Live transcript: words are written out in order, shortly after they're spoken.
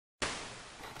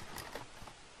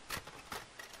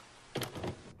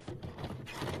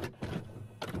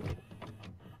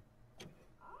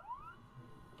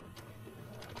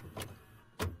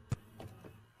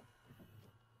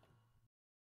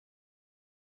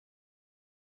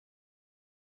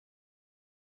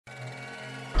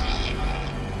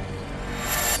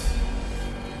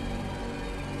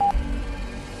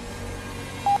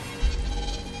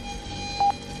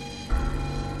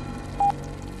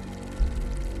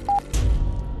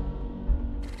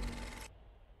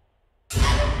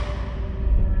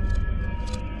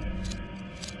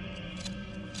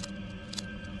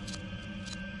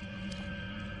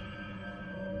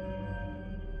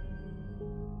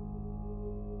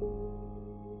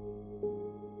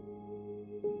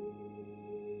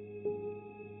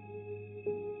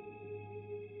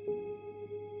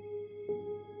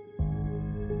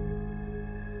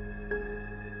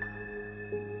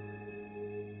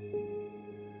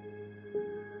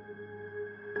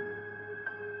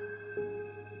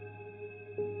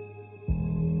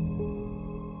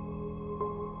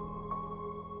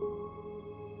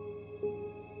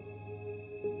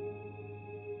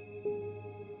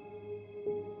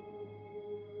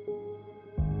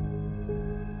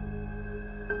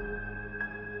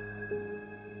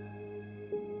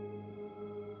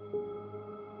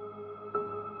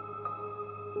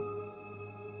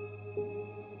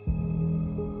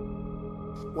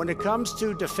When it comes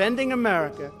to defending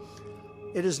America,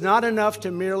 it is not enough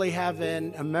to merely have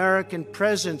an American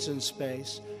presence in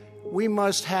space. We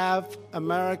must have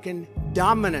American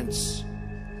dominance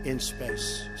in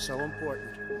space. So important.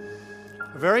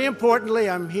 Very importantly,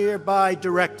 I'm hereby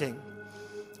directing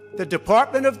the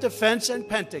Department of Defense and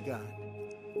Pentagon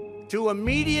to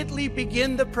immediately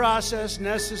begin the process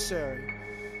necessary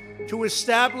to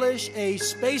establish a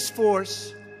Space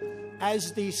Force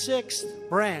as the sixth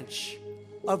branch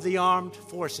of the armed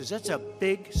forces. That's a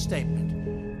big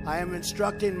statement. I am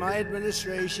instructing my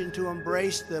administration to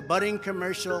embrace the budding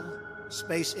commercial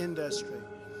space industry.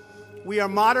 We are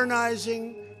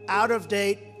modernizing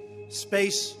out-of-date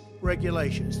space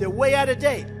regulations. They're way out of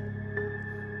date.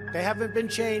 They haven't been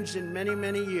changed in many,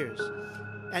 many years.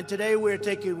 And today we're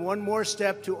taking one more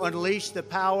step to unleash the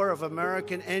power of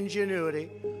American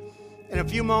ingenuity. In a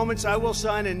few moments, I will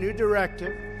sign a new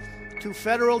directive to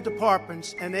federal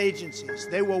departments and agencies.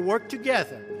 They will work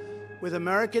together with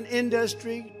American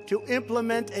industry to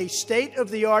implement a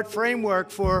state-of-the-art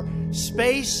framework for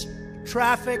space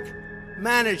traffic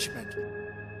management.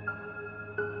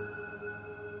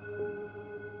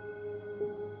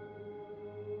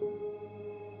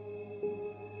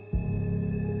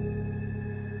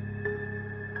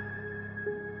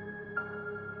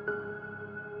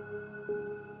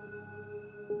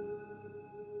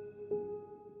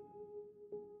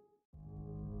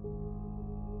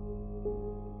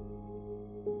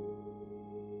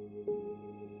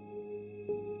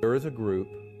 There is a group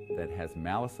that has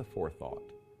malice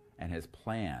aforethought and has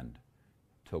planned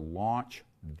to launch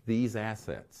these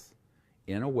assets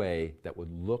in a way that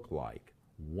would look like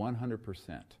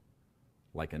 100%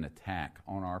 like an attack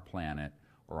on our planet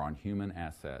or on human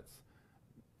assets,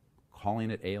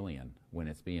 calling it alien when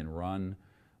it's being run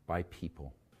by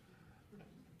people.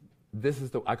 This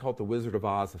is I call it the Wizard of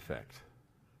Oz effect.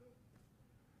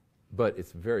 But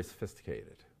it's very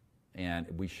sophisticated, and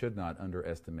we should not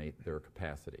underestimate their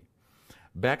capacity.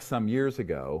 Back some years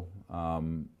ago,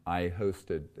 I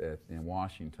hosted in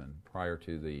Washington, prior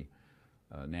to the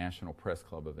National Press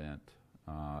Club event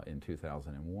in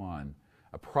 2001,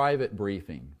 a private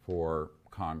briefing for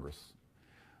Congress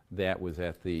that was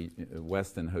at the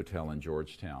Westin Hotel in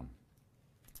Georgetown.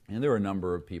 And there were a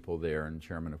number of people there and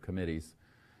chairmen of committees.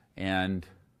 And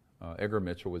Edgar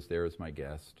Mitchell was there as my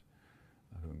guest.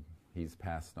 He's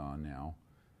passed on now.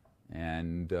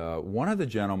 And one of the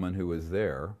gentlemen who was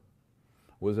there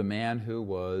was a man who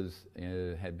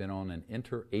had been on an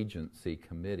interagency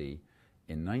committee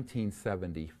in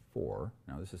 1974.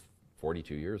 Now, this is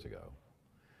 42 years ago.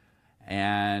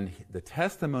 And the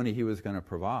testimony he was going to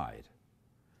provide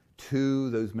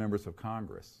to those members of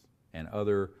Congress and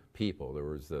other people, there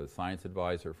was a science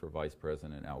advisor for Vice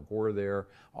President Al Gore there,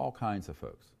 all kinds of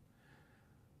folks,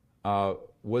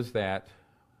 was that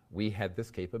we had this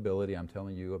capability I'm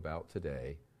telling you about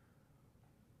today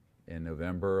in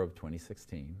November of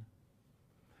 2016,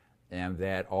 and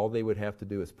that all they would have to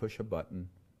do is push a button,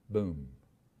 boom,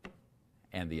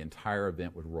 and the entire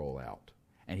event would roll out.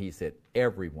 And he said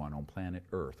everyone on planet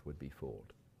Earth would be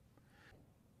fooled.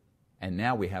 And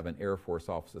now we have an Air Force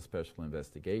Office of Special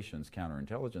Investigations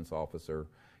counterintelligence officer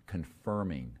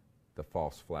confirming the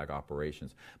false flag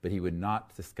operations. But he would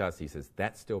not discuss, he says,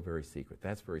 that's still very secret.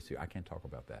 That's very secret. I can't talk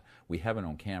about that. We have it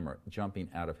on camera jumping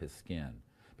out of his skin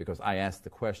because I asked the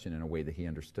question in a way that he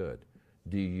understood.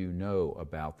 Do you know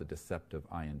about the deceptive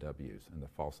INWs and the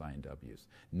false INWs?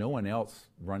 No one else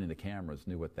running the cameras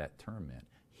knew what that term meant.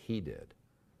 He did.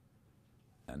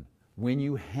 And when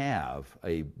you have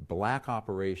a black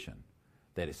operation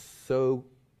that is so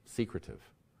secretive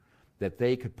that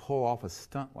they could pull off a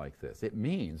stunt like this, it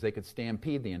means they could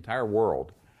stampede the entire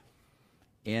world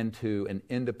into an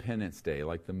Independence Day,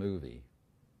 like the movie,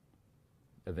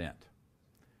 event.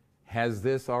 Has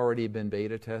this already been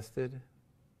beta tested?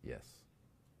 Yes.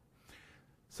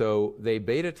 So they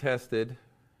beta tested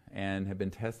and have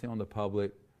been testing on the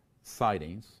public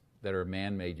sightings that are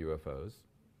man-made UFOs,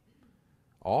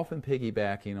 often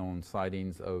piggybacking on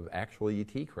sightings of actual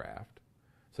ET craft,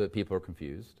 so that people are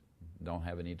confused, don't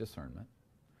have any discernment.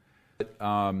 But,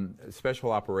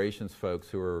 special operations folks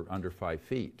who are under 5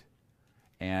 feet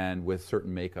and with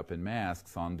certain makeup and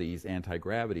masks on these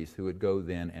anti-gravities who would go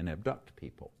then and abduct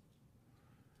people.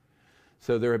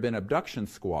 So there have been abduction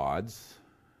squads,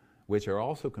 which are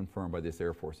also confirmed by this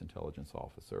Air Force intelligence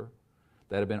officer,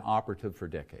 that have been operative for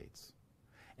decades.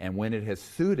 And when it has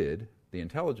suited the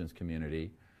intelligence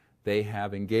community, they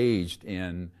have engaged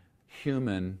in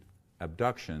human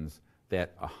abductions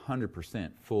that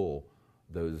 100% fool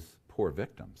those poor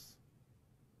victims.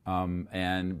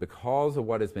 And because of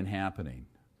what has been happening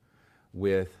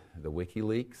with the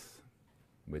WikiLeaks,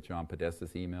 with John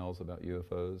Podesta's emails about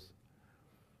UFOs,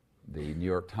 the New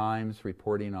York Times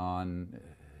reporting on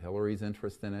Hillary's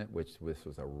interest in it, which this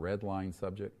was a red line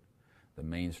subject, the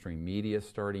mainstream media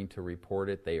starting to report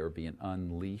it, they are being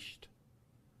unleashed.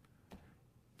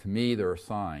 To me, there are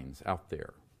signs out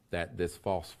there that this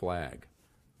false flag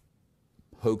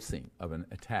hoaxing of an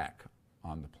attack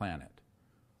on the planet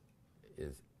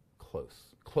is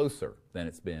closer than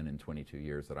it's been in 22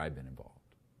 years that I've been involved.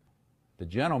 The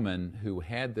gentleman who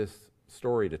had this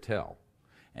story to tell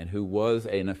and who was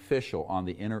an official on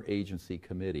the interagency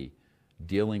committee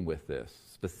dealing with this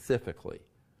specifically,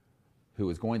 who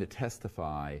was going to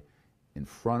testify in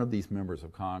front of these members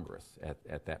of Congress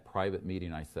at that private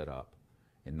meeting I set up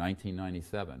in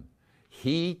 1997,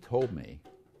 he told me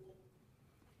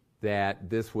that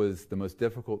this was the most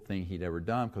difficult thing he'd ever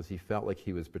done because he felt like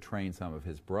he was betraying some of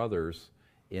his brothers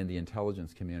in the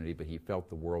intelligence community, but he felt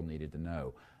the world needed to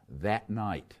know. That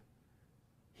night,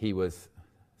 he was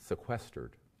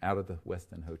sequestered out of the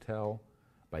Westin Hotel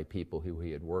by people who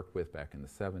he had worked with back in the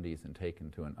 70s and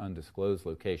taken to an undisclosed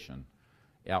location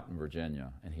out in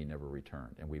Virginia, and he never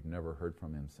returned. And we've never heard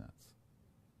from him since.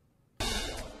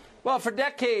 Well, for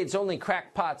decades, only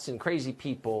crackpots and crazy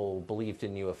people believed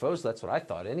in UFOs. That's what I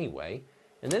thought anyway.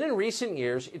 And then in recent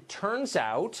years, it turns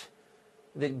out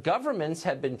that governments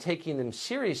have been taking them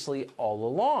seriously all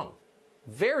along.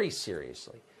 Very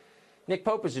seriously. Nick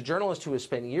Pope is a journalist who has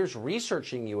spent years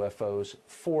researching UFOs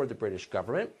for the British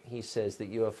government. He says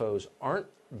that UFOs aren't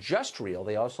just real.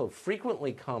 They also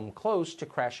frequently come close to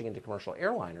crashing into commercial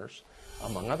airliners,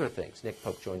 among other things. Nick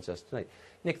Pope joins us tonight.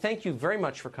 Nick, thank you very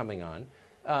much for coming on.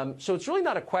 So it's really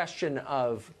not a question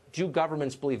of, do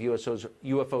governments believe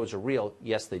UFOs are real?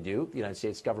 Yes, they do. The United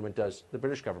States government does. The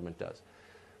British government does.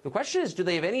 The question is, do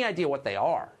they have any idea what they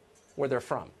are, where they're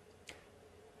from?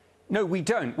 No, we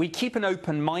don't. We keep an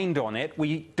open mind on it.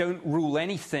 We don't rule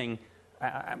anything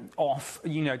off,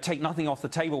 take nothing off the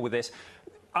table with this.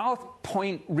 Our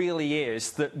point really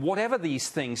is that whatever these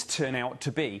things turn out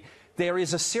to be, there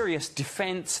is a serious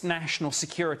defense, national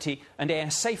security, and air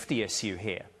safety issue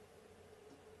here.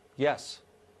 Yes.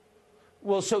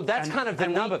 Well, so that's kind of the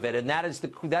nub of it, and that is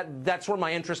that's where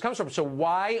my interest comes from. So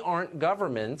why aren't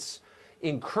governments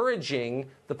encouraging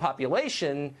the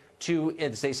population to,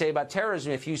 as they say about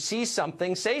terrorism, if you see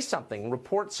something, say something,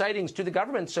 report sightings to the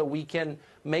government so we can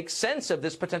make sense of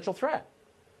this potential threat?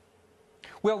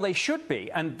 Well, they should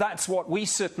be, and that's what we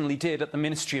certainly did at the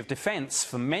Ministry of Defense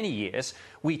for many years.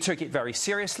 We took it very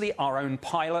seriously. Our own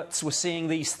pilots were seeing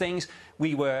these things.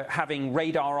 We were having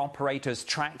radar operators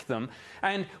track them.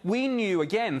 And we knew,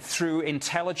 again, through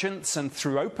intelligence and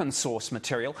through open source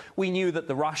material, we knew that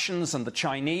the Russians and the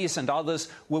Chinese and others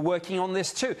were working on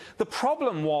this too. The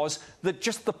problem was that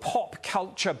just the pop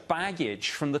culture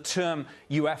baggage from the term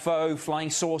UFO,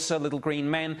 flying saucer, little green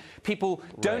men, people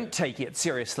don't take it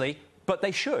seriously, but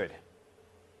they should.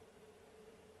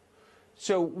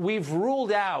 So we've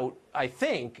ruled out, I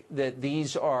think, that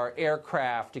these are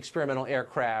aircraft, experimental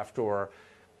aircraft, or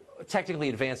technically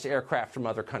advanced aircraft from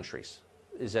other countries.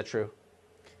 Is that true?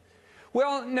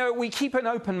 Well, no, we keep an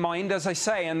open mind, as I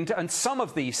say, and some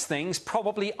of these things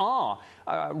probably are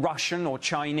Russian or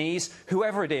Chinese,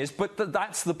 whoever it is, but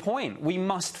that's the point. We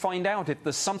must find out if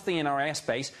there's something in our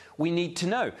airspace we need to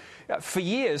know. For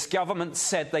years, governments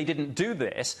said they didn't do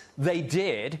this. They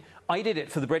did. I did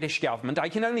it for the British government. I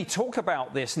can only talk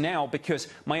about this now because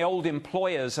my old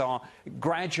employers are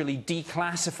gradually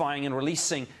declassifying and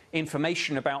releasing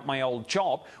information about my old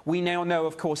job. We now know,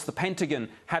 of course, the Pentagon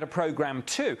had a program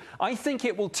too. I think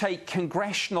it will take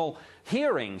congressional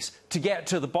hearings to get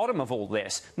to the bottom of all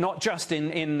this, not just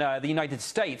in the United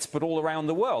States, but all around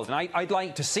the world. And I'd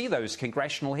like to see those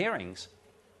congressional hearings.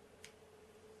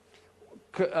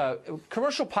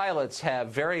 Commercial pilots have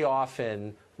very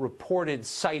often reported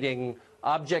sighting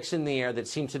objects in the air that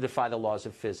seem to defy the laws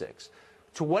of physics.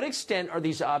 To what extent are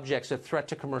these objects a threat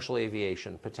to commercial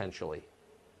aviation, potentially?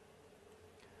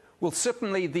 Well,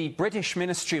 certainly the British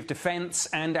Ministry of Defence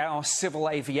and our Civil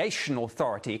Aviation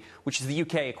Authority, which is the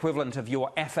UK equivalent of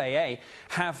your FAA,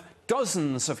 have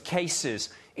dozens of cases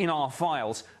in our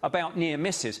files about near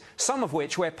misses, some of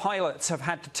which where pilots have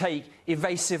had to take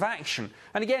evasive action.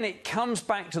 And again, it comes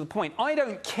back to the point. I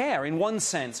don't care, in one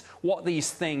sense, what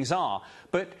these things are,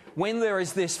 but when there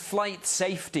is this flight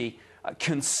safety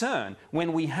concern,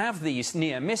 when we have these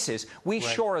near misses, we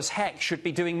sure as heck should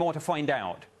be doing more to find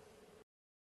out.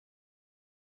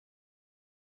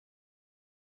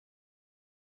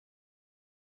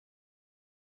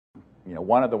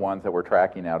 One of the ones that we're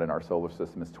tracking out in our solar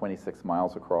system is 26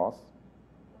 miles across.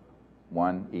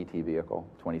 One ET vehicle,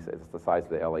 26. It's the size of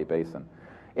the LA basin.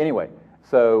 Anyway,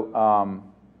 so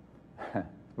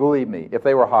Believe me, if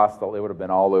they were hostile, it would have been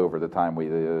all over the time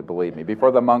believe me. Before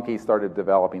the monkeys started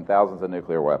developing thousands of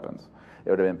nuclear weapons,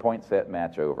 it would have been point, set,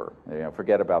 match, over.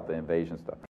 Forget about the invasion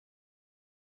stuff.